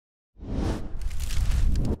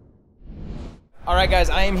All right, guys,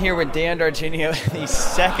 I am here with Dan Dargenio, the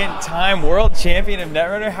second-time world champion of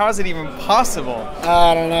Netrunner. How is it even possible?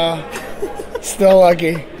 I don't know. Still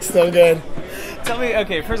lucky. Still good. Tell me,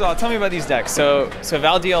 okay, first of all, tell me about these decks. So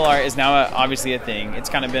Val DLR is now obviously a thing. It's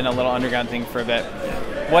kind of been a little underground thing for a bit.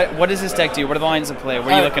 What does this deck do? What are the lines of play?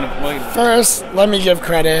 What are you looking at? First, let me give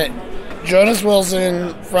credit. Jonas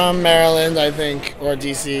Wilson from Maryland, I think, or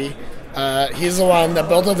DC. He's the one that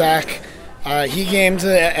built the deck. He came to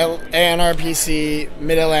the ANRPC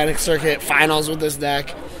Mid-Atlantic Circuit finals with this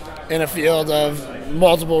deck in a field of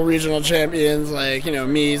multiple regional champions like,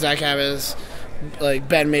 me, Zach Havas, like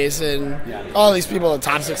Ben Mason, all these people at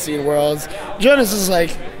top 16 worlds. Jonas is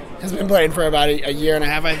has been playing for about a year and a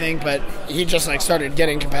half, I think, but he just started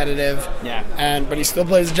getting competitive. Yeah. But he still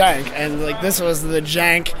plays jank, and this was the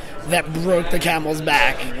jank that broke the camel's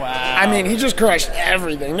back. Wow. I mean, he just crushed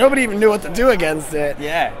everything. Nobody even knew what to do against it.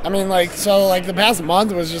 Yeah. I mean, the past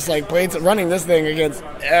month was just running this thing against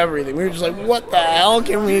everything. We were just what the hell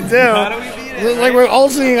can we do? How do we beat it? We're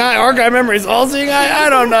all-seeing eye, archive memories, all-seeing eye, I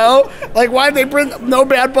don't know. Why'd they print no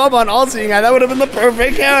bad pub on all-seeing eye? That would have been the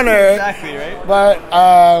perfect counter. Exactly, right? But,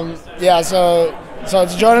 yeah, so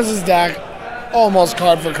it's Jonas's deck, almost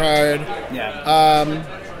card for card. Yeah.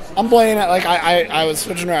 I'm playing it I was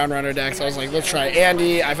switching around runner decks. I was let's try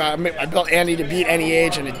Andy. I built Andy to beat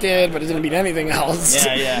NEH, and it did, but it didn't beat anything else.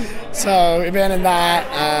 Yeah. So we been in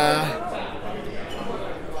that.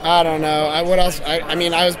 I don't know. What else?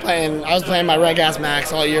 I was playing my Reg Ass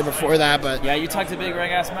Max all year before that, but yeah, you talked a big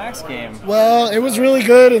Reg Ass Max game. Well, it was really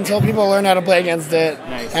good until people learned how to play against it.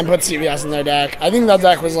 Nice. And put CBS in their deck. I think that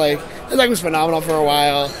deck was phenomenal for a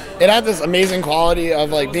while. It had this amazing quality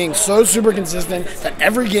of being so super consistent that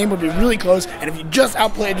every game would be really close, and if you just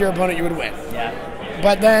outplayed your opponent, you would win. Yeah.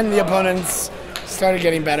 But then the opponents started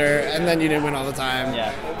getting better, and then you didn't win all the time.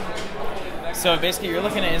 Yeah. So basically, you're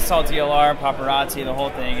looking to install DLR, paparazzi, the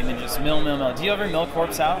whole thing, and then just mill. Do you ever mill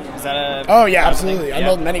corpse out? Is that a? Oh yeah, absolutely. I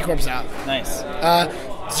milled many corpse out. Nice.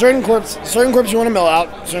 Certain corpse you want to mill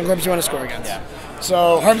out. Certain corpse you want to score against. Yeah.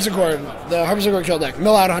 So the Harpsichord kill deck,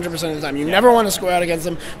 mill out 100% of the time. You never want to score out against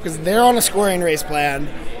them because they're on a scoring race plan.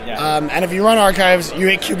 Yeah. And if you run archives, you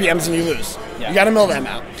hit QBMs and you lose. Yeah. You got to mill them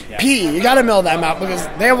out. Yeah. P, you got to mill them out because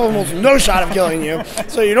they have almost no shot of killing you.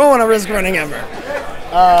 So you don't want to risk running ever.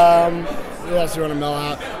 What else do you want to mill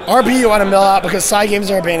out? RP you want to mill out because side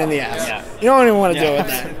games are a pain in the ass. Yeah. You don't even want to deal with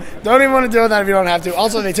that. Don't even want to deal with that if you don't have to.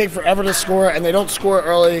 Also, they take forever to score and they don't score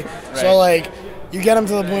early. Right. So you get them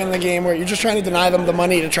to the point in the game where you're just trying to deny them the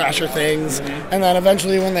money to trash your things, and then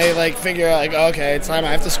eventually when they figure out okay, it's time I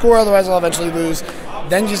have to score, otherwise I'll eventually lose,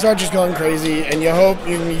 then you start just going crazy and you hope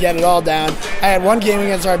you can get it all down. I had one game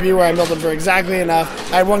against RP where I milled them for exactly enough.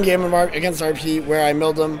 I had one game against RP where I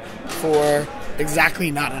milled them for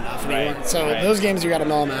exactly not enough. Right. So those games you got to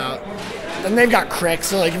mill them out. And they've got cricks,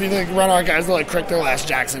 so if you run archives, they'll crick their last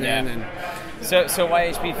Jackson in. And so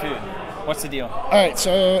why HP food? What's the deal? All right,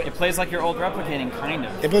 so it plays like your old replicating, kind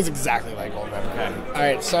of. It plays exactly like old replicating. Okay. All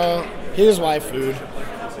right, so here's why food.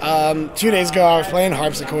 2 days ago, I was playing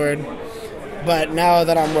harpsichord, but now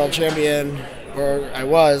that I'm world champion, or I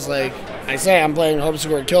was, I say I'm playing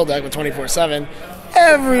harpsichord kill deck with 24/7.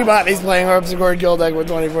 Everybody's playing harpsichord kill deck with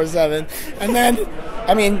 24/7, and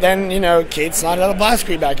then Kate slotted a blast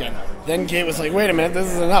screen back in. Then Kate was wait a minute,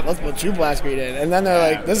 this is enough. Let's put 2 blast screen in. And then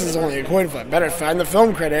they're this is only a coin flip. Better find the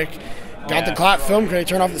film critic. Got the clock film critic,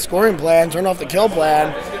 turn off the scoring plan, turn off the kill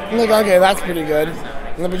plan. I'm okay, that's pretty good.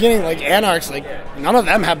 In the beginning, Anarchs, none of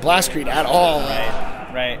them have blast screen at all.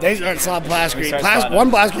 Right. They start slot blast screen.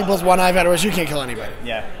 One blast screen plus 1 iPad, otherwise you can't kill anybody.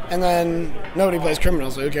 Yeah. And then nobody plays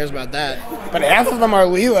criminal, so who cares about that? But half of them are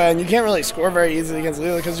Leela, and you can't really score very easily against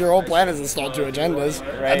Leela because your whole plan is installed 2 agendas.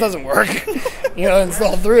 Right. That doesn't work. You gotta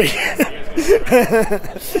install 3.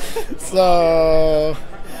 So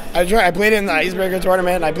I played in the Icebreaker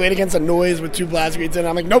tournament, and I played against a Noise with 2 blast screens in.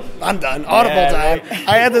 I'm nope, I'm done. Audible time. Right.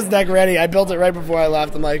 I had this deck ready. I built it right before I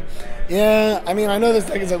left. I'm I know this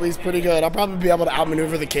deck is at least pretty good. I'll probably be able to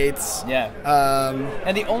outmaneuver the Kates. Yeah.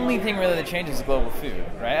 And the only thing really that changes is global food,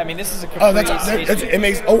 right? I mean, this is a it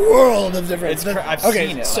makes a world of difference. I've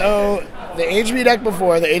seen it. So the HP deck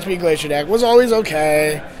before, the HP Glacier deck, was always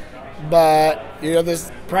okay, but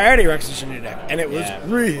this priority requisition deck, and it was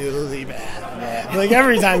really bad. Yeah.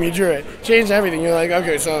 Every time you drew it, changed everything. You're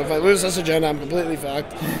okay, so if I lose this agenda, I'm completely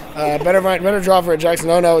fucked. Better draw for a Jackson.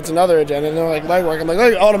 Oh no, it's another agenda. And they're legwork. I'm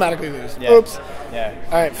automatically lose. Yeah. Oops. Yeah.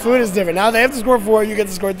 All right, food is different. Now they have to score 4, you get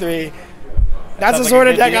to score 3. That's the sort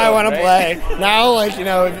of deck I want to play. Now, if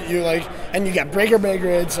you and you got breaker bay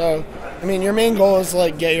grid. So, your main goal is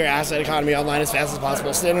to get your asset economy online as fast as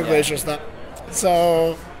possible. Standard glacier stuff.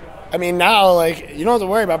 So, I mean, now, like, you don't have to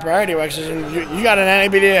worry about priority execution. You got an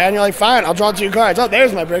NABD, and you're like, fine, I'll draw 2 cards. Oh,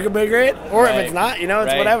 there's my breaker break rate. Or if it's not, you know,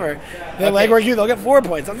 it's whatever. They legwork you, they'll get 4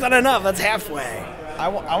 points. That's not enough. That's halfway. I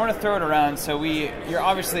want to throw it around. So you're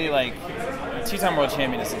obviously, like, 2-time world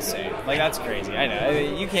champion is insane. Like, that's crazy. I know.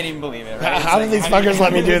 You can't even believe it, right? How did these fuckers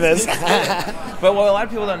let me do this? But what a lot of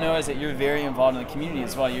people don't know is that you're very involved in the community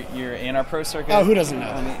as well. You're in our pro circuit. Oh, who doesn't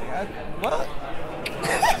know? Well,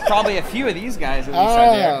 probably a few of these guys at least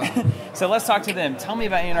out there. So let's talk to them. Tell me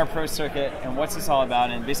about ANR Pro Circuit and what's this all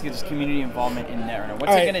about, and basically just community involvement in Netrunner.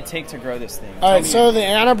 What's it going to take to grow this thing? All right, so the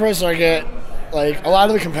ANR Pro Circuit, like, a lot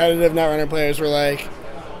of the competitive Netrunner players were like,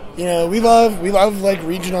 you know, we love like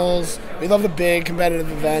regionals. We love the big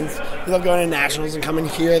competitive events. We love going to nationals and coming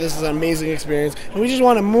here. This is an amazing experience, and we just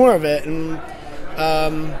wanted more of it. And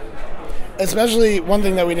especially one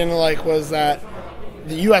thing that we didn't like was that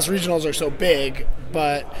the U.S. regionals are so big,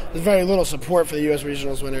 but there's very little support for the U.S.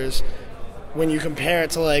 regionals winners when you compare it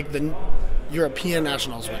to like the European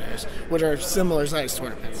nationals winners, which are similar sized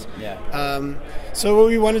tournaments. Yeah. So what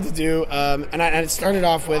we wanted to do, and it started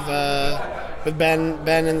off with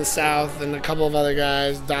Ben in the South and a couple of other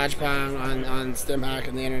guys, Dodgepong on StimHack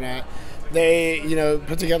and the internet. They, you know,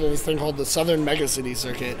 put together this thing called the Southern Megacity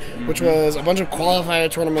Circuit, which was a bunch of qualifier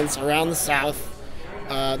tournaments around the South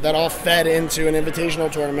that all fed into an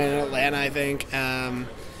invitational tournament in Atlanta, I think. And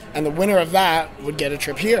the winner of that would get a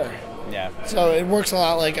trip here. Yeah. So it works a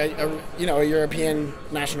lot like a European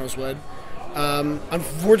nationals would.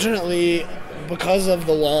 Unfortunately, because of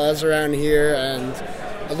the laws around here and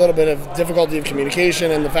a little bit of difficulty of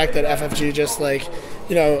communication and the fact that FFG just like,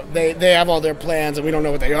 you know, they have all their plans and we don't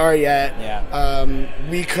know what they are yet. Yeah.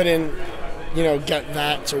 We couldn't, you know, get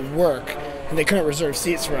that to work, and they couldn't reserve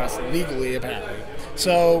seats for us legally apparently.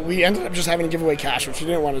 So we ended up just having to give away cash, which we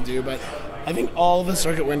didn't want to do, but I think all the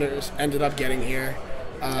circuit winners ended up getting here.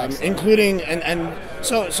 Including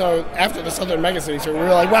so after the Southern Megacity Circuit, we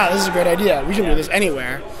were like, wow, this is a great idea. We can do this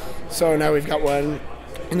anywhere. So now we've got one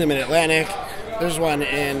in the Mid-Atlantic. There's one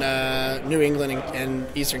in New England and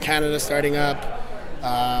Eastern Canada starting up.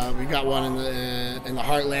 We've got one in the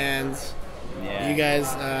Heartlands. Yeah. You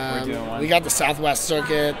guys, we're doing one. We got the Southwest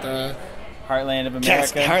Circuit, the Heartland of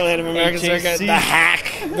America. Heartland of America Circuit, the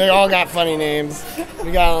Hack. They all got funny names.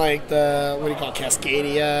 We got like the, what do you call it,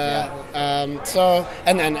 Cascadia. Yeah. So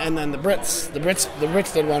and then the Brits. The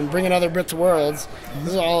Brits did one. Bring Another Brit to Worlds.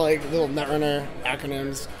 These are all like little Netrunner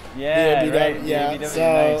acronyms. Yeah, right. Yeah.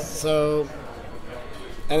 Nice. So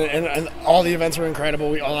and all the events were incredible.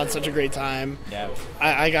 We all had such a great time. Yeah.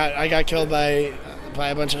 I got killed by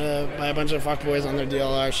a bunch of fuckboys on their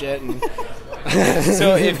DLR shit. And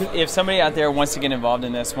so if somebody out there wants to get involved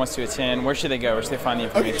in this, wants to attend, where should they go? Where should they find the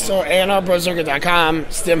information? Okay, so ANRProCircuit.com,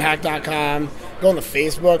 StimHack.com. Go on the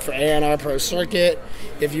Facebook for ANR Pro Circuit.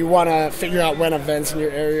 If you want to figure out when events in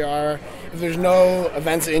your area are, if there's no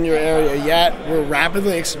events in your area yet, we're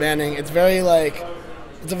rapidly expanding. It's a very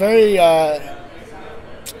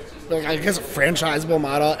I guess a franchisable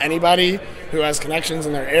model. Anybody who has connections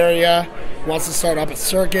in their area wants to start up a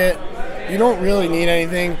circuit. You don't really need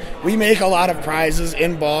anything. We make a lot of prizes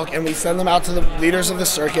in bulk, and we send them out to the leaders of the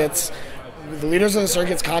circuits. The leaders of the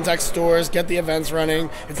circuits contact stores, get the events running.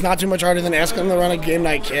 It's not too much harder than asking them to run a game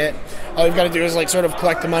night kit. All you've got to do is like sort of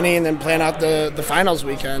collect the money and then plan out the finals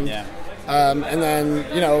weekend. Yeah. And then,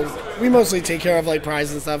 you know, we mostly take care of like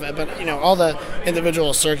prizes and stuff, but you know, all the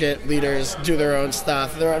individual circuit leaders do their own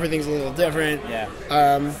stuff. Everything's a little different. Yeah.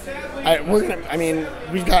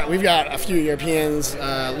 We've got a few Europeans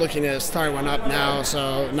looking to start one up now,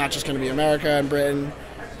 so not just going to be America and Britain,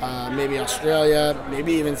 maybe Australia,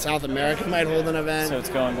 maybe even South America might hold an event. So it's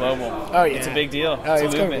going global. Oh yeah, it's a big deal.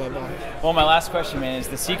 It's going global. Well, my last question, man, is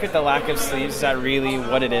the secret the lack of sleeves? Is that really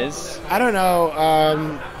what it is? I don't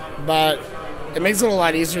know. But it makes it a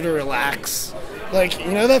lot easier to relax. Like,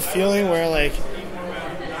 you know that feeling where like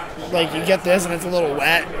you get this and it's a little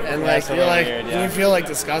wet and like you're like weird, yeah. You feel like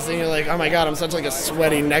disgusting. You're like, oh my god, I'm such like a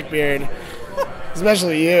sweaty neckbeard.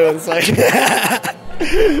 Especially you. It's like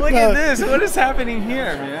look at this. What is happening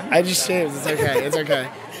here, man? I just shaved. It's okay. It's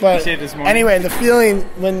okay. But this anyway, the feeling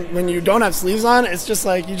when you don't have sleeves on, it's just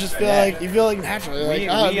like you just feel like natural. We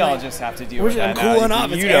all just have to deal with that now. We're cooling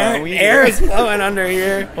off. Air is flowing under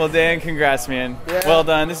here. Well, Dan, congrats, man. Yeah. Well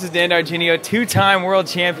done. This is Dan D'Argenio, 2-time world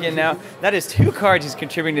champion now. That is 2 cards he's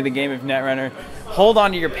contributing to the game of Netrunner. Hold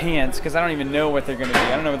on to your pants, because I don't even know what they're going to be.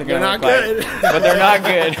 I don't know what they're going to look like. But they're not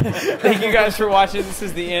good. Thank you guys for watching. This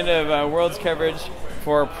is the end of Worlds coverage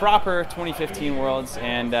for proper 2015 Worlds,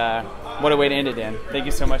 and what a way to end it, Dan. Thank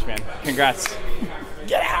you so much, man. Congrats.